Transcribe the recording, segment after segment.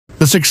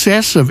The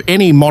success of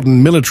any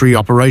modern military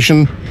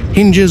operation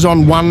hinges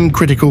on one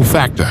critical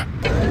factor: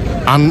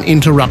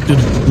 uninterrupted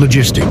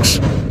logistics.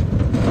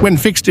 When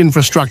fixed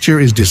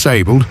infrastructure is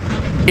disabled,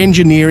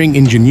 engineering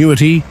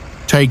ingenuity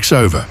takes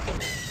over.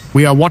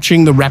 We are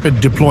watching the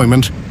rapid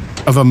deployment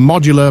of a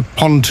modular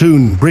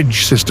pontoon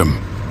bridge system.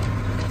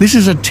 This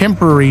is a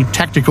temporary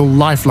tactical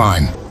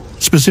lifeline,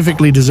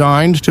 specifically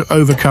designed to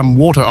overcome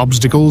water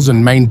obstacles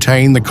and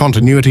maintain the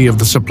continuity of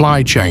the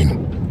supply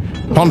chain.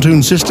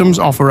 Pontoon systems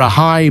offer a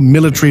high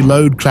military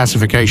load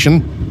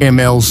classification,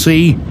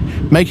 MLC,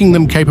 making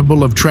them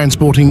capable of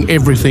transporting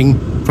everything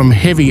from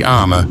heavy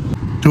armor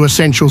to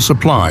essential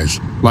supplies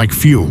like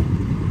fuel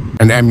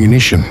and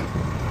ammunition.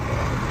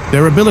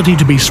 Their ability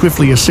to be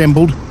swiftly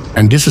assembled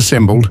and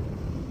disassembled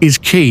is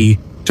key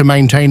to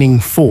maintaining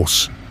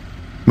force,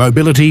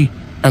 mobility,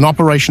 and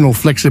operational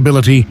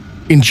flexibility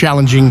in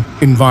challenging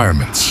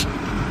environments.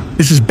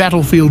 This is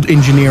battlefield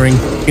engineering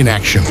in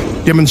action,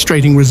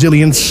 demonstrating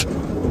resilience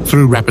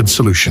through rapid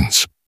solutions.